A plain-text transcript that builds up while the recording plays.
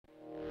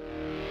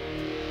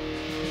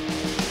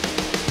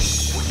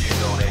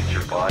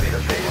Are you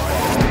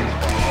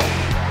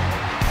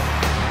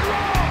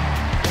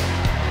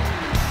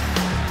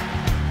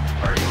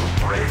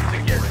afraid to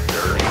get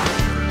dirty?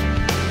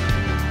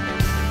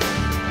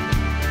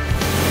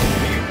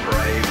 Do you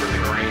pray for the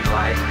green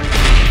light?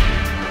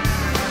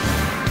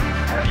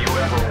 Have you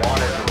ever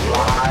wanted to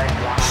fly?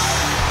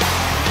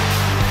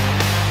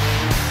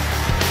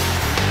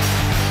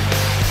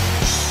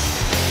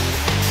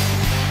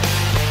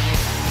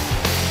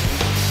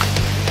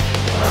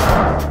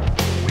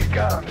 We've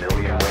got a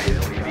million ways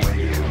to beat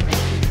you.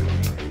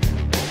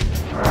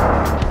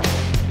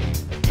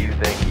 You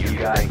think you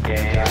got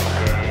game?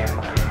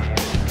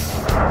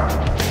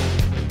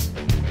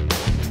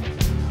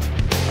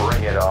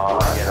 Bring it on,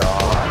 bring it on.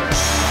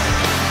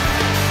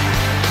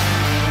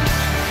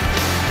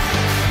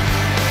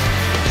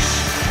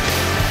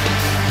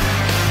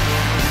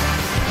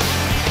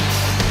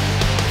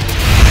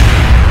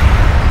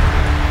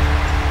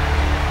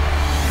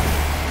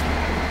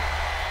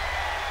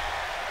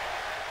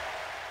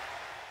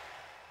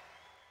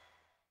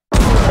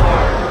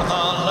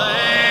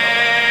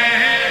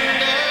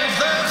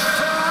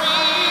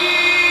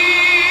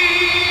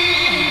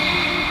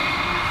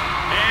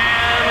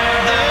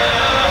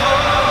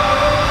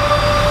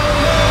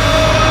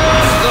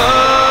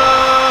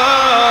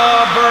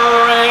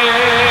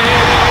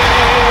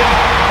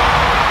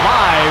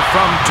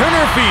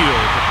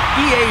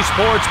 EA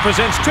Sports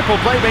presents Triple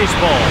Play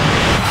Baseball.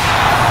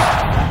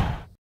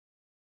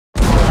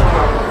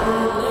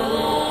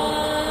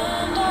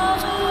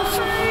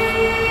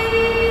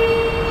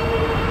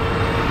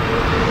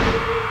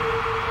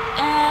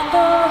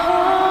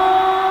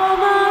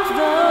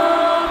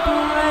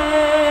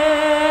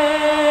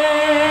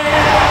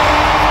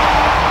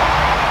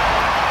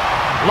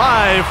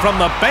 Live from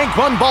the Bank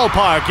One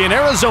Ballpark in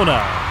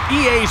Arizona,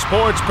 EA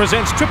Sports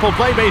presents Triple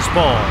Play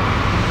Baseball.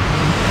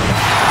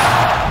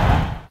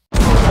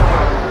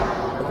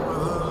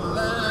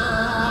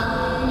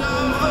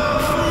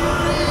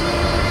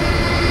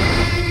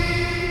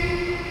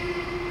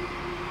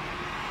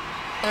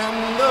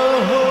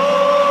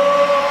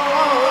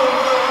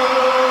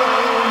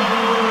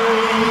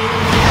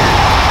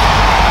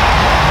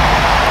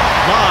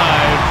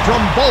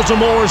 From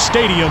Baltimore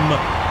Stadium,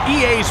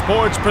 EA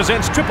Sports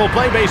presents Triple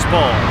Play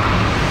Baseball.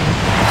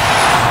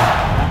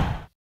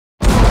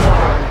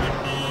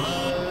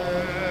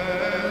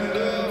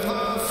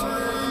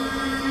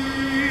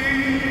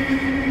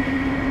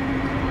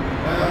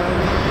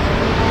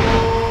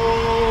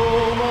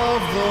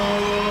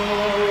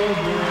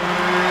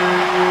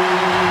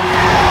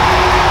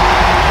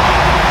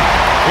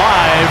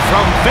 Live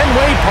from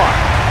Fenway Park,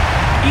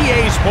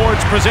 EA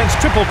Sports presents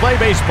Triple Play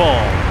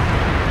Baseball.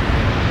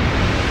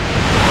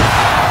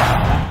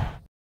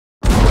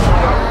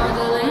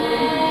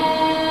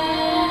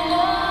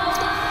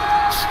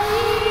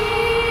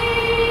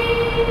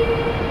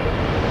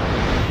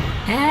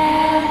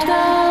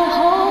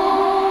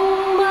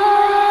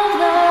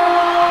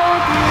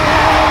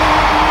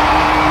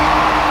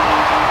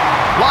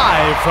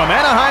 Live from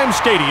Anaheim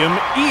Stadium,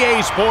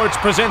 EA Sports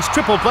presents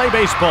Triple Play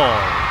Baseball.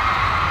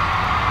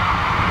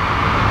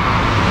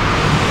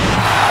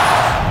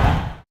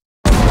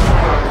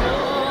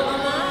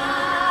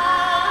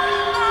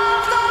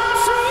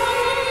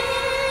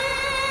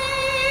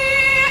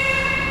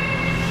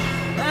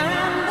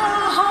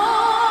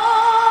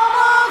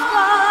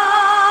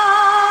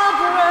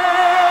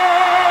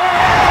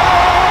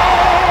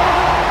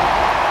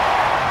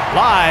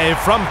 Live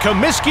from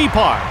Comiskey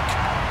Park,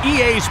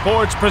 EA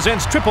Sports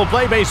presents Triple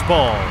Play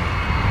Baseball.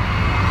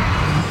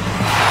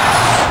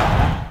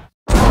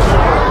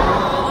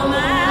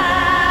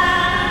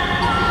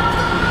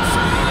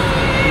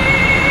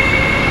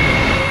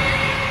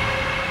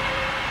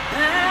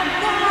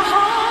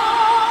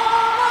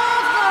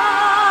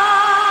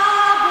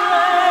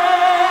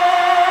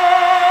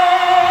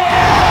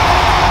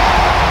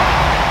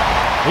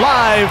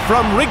 Live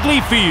from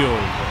Wrigley Field,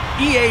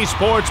 EA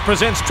Sports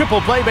presents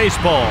Triple Play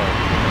Baseball.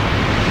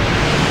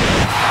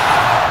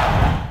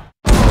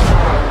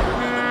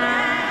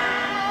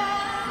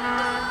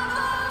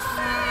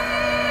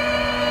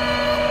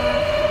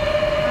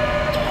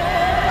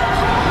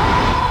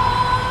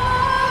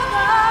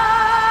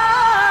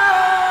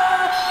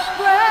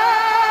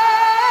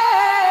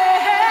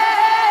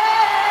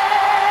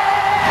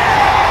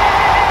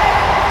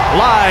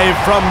 Live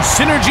from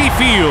Synergy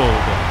Field,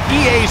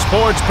 EA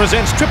Sports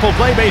presents Triple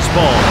Play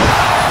Baseball.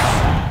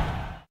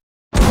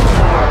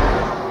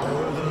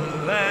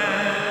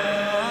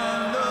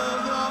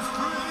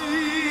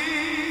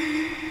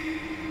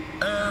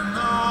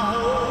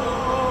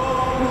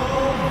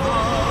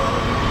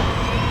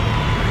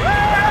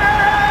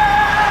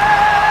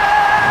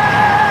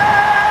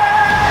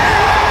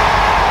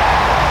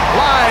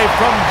 Live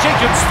from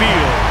Jacobs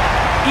Field,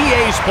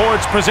 EA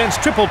Sports presents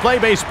Triple Play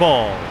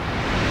Baseball.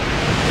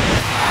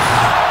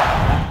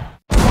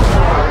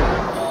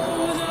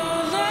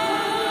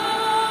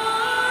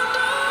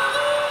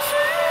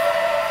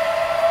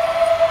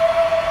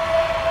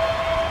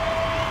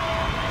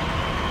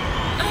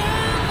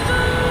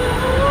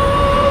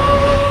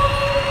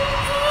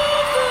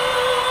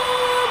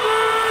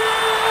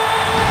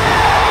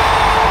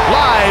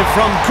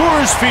 from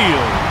Coors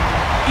Field,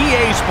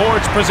 EA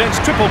Sports presents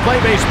Triple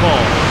Play Baseball.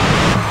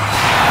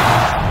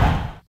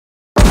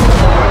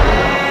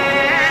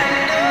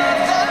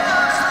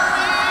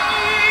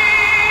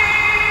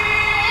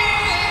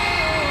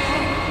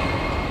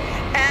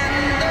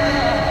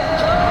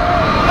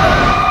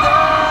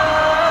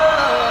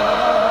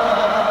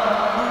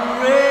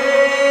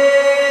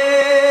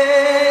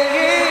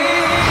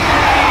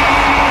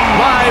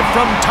 Live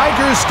from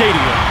Tiger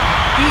Stadium,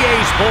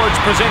 EA Sports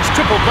presents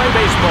Triple Play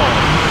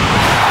Baseball.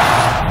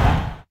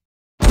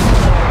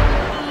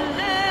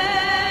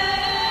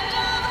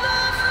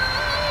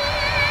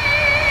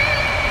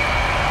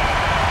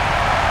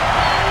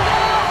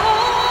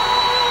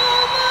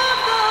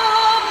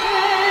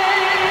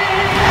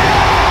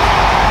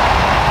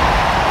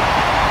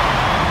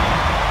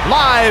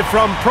 Live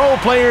from Pro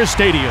Players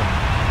Stadium,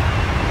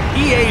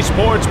 EA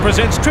Sports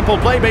presents Triple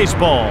Play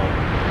Baseball.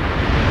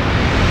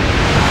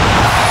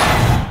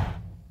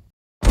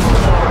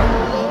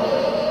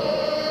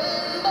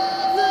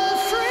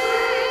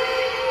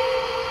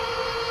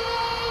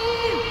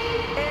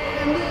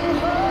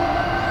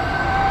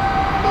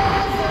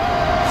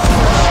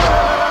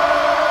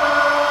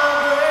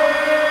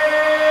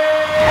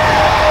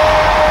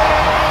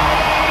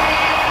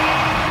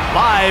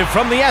 Live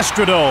from the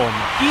Astrodome,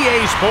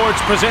 EA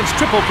Sports presents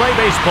Triple Play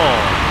Baseball.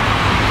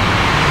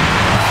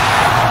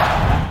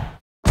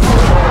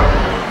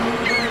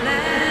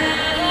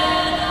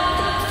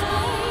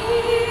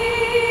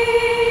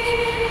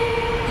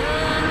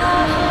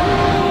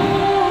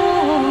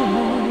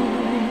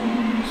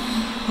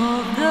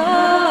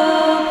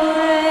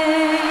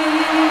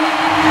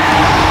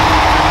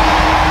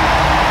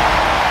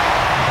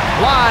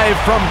 Live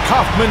from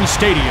Kauffman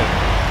Stadium,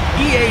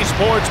 EA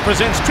Sports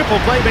presents Triple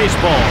Play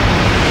Baseball.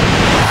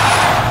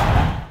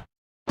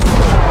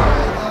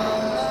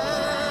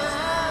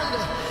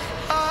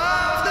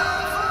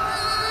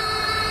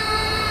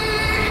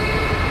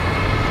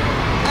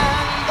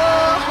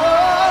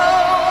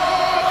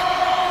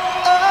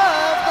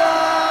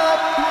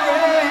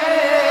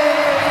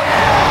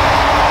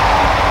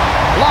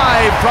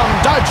 Live from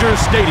Dodger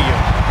Stadium,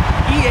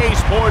 EA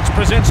Sports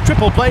presents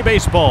Triple Play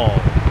Baseball.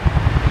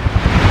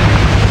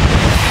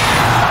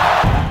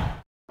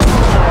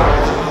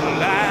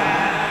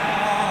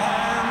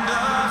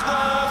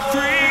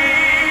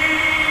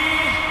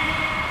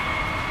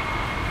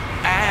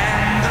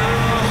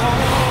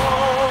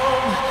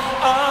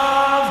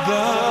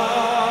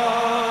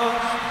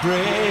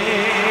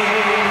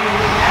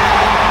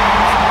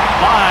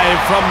 Live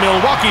from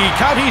Milwaukee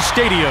County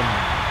Stadium,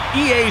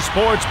 EA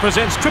Sports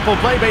presents Triple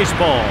Play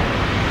Baseball.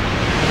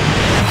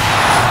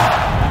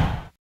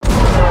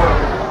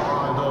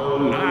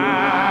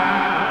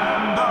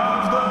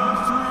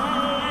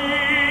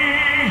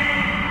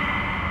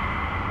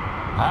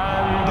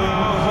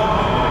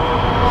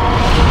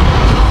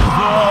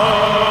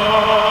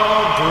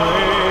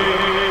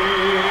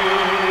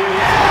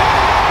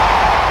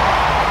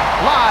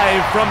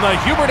 Live from the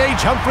Hubert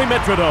H. Humphrey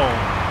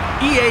Metrodome,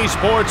 EA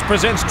Sports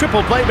presents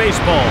Triple Play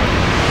Baseball.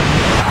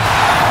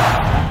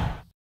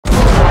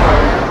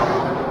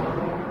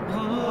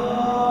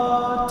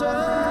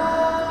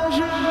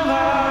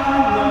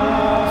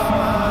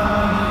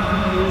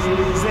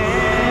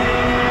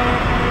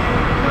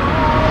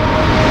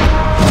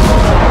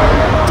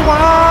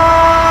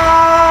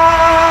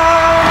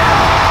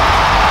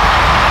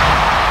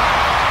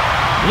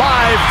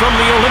 Live from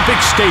the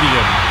Olympic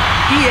Stadium,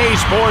 EA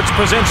Sports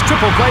presents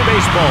Triple Play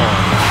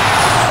Baseball.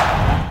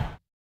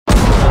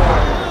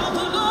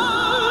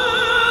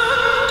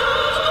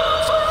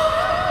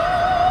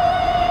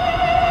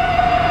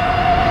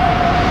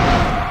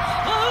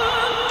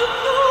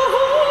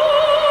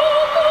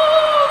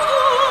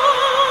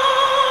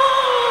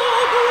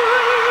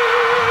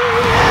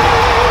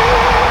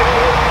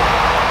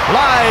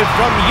 Live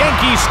from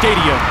Yankee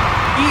Stadium,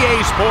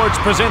 EA Sports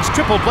presents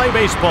Triple Play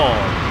Baseball.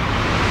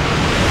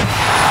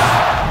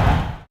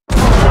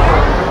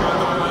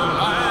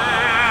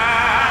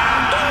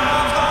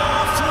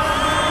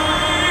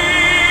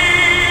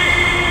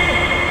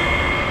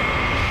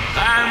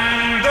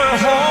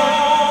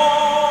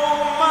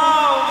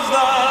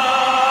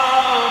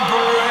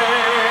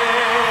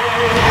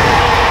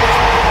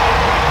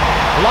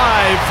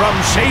 Live from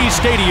Shea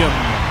Stadium,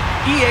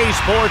 EA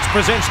Sports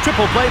presents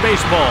Triple Play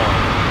Baseball.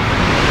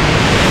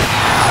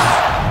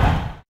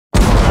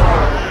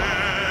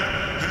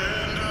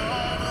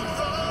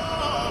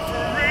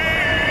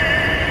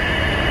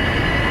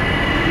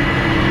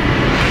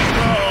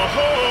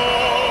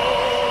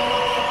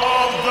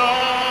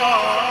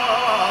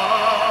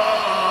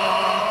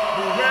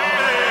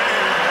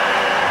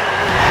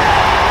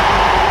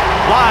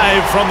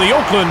 Live from the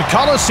Oakland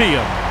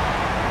Coliseum,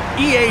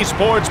 EA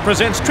Sports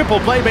presents Triple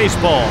Play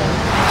Baseball.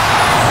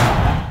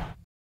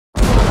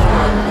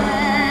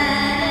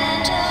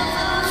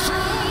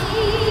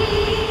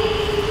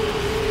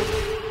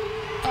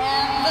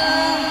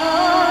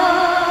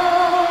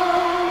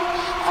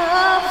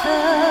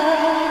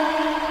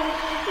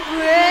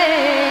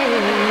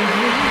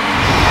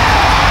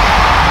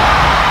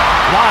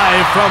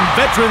 from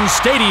Veterans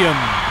Stadium,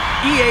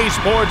 EA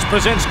Sports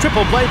presents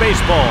Triple Play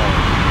Baseball.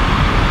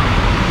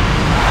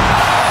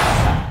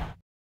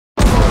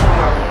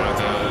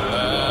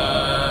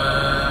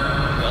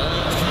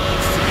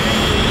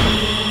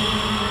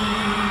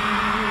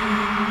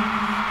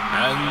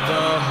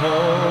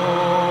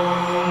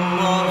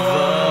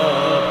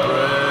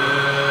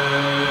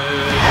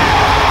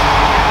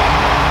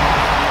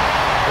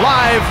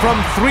 Live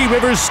from Three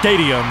Rivers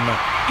Stadium,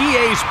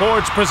 EA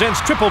Sports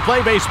presents Triple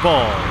Play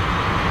Baseball.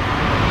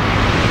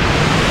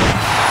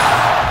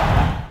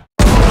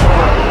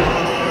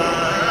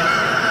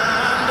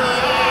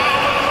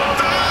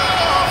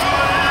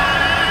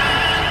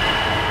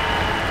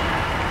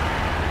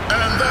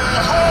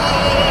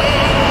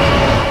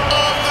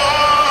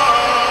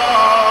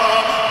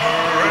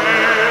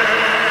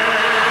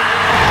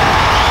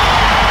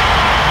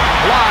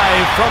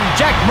 Live from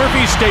Jack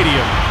Murphy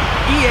Stadium,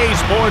 EA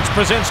Sports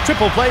presents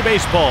Triple Play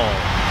Baseball.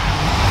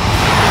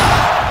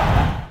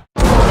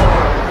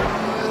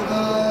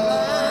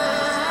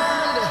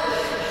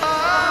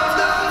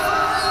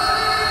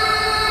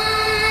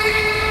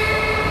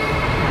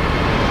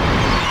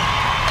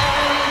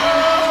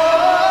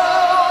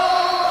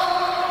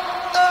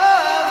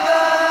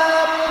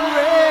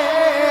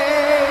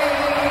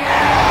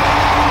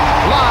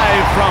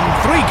 Live from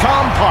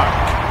 3Com Park,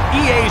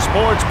 EA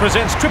Sports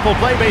presents Triple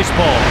Play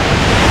Baseball.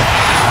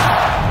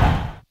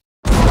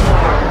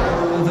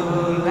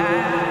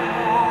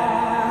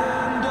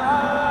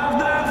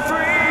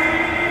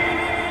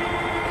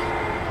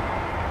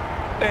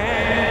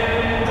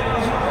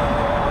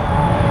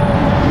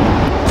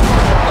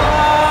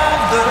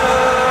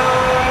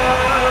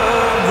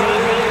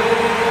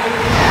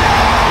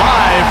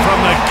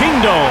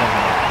 Kingdom,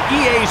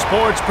 EA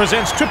Sports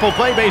presents Triple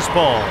Play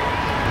Baseball.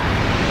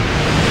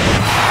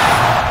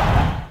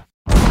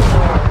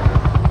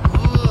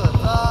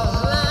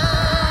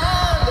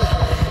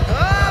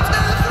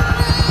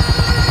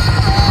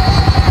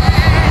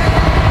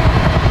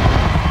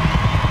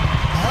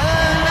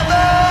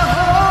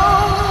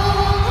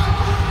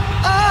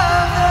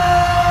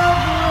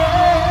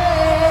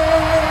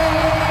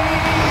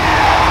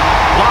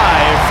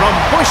 Live from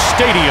Busch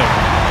Stadium,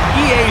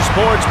 EA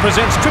Sports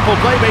presents Triple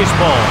Play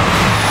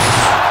Baseball.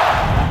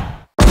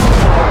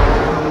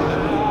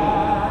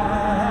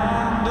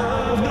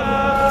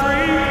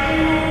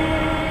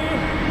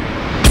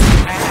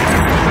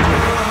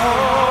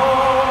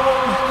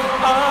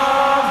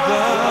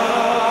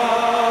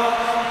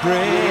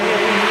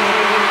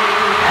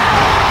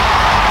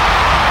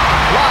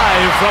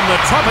 Live from the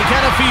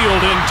Tropicana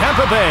Field in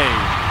Tampa Bay,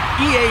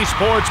 EA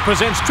Sports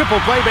presents Triple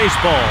Play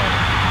Baseball.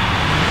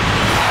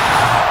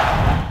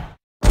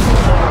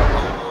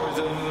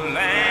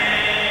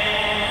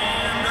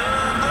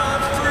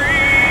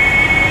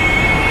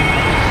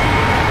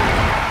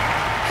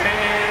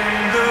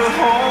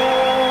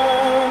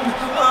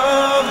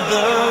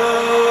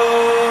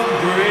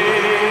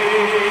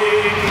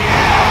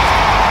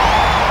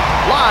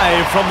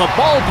 Live from the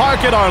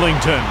ballpark at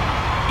Arlington,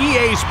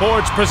 EA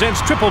Sports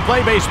presents Triple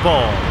Play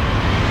Baseball.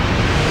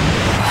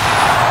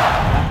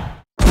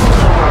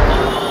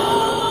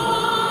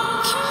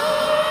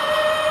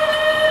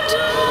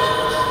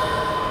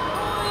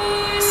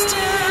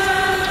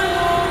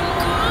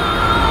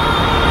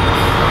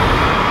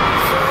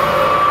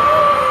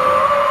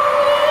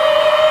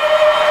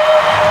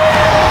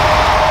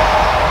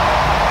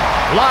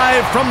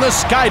 Live from the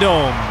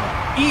Skydome,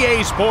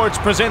 EA Sports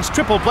presents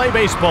Triple Play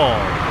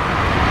Baseball.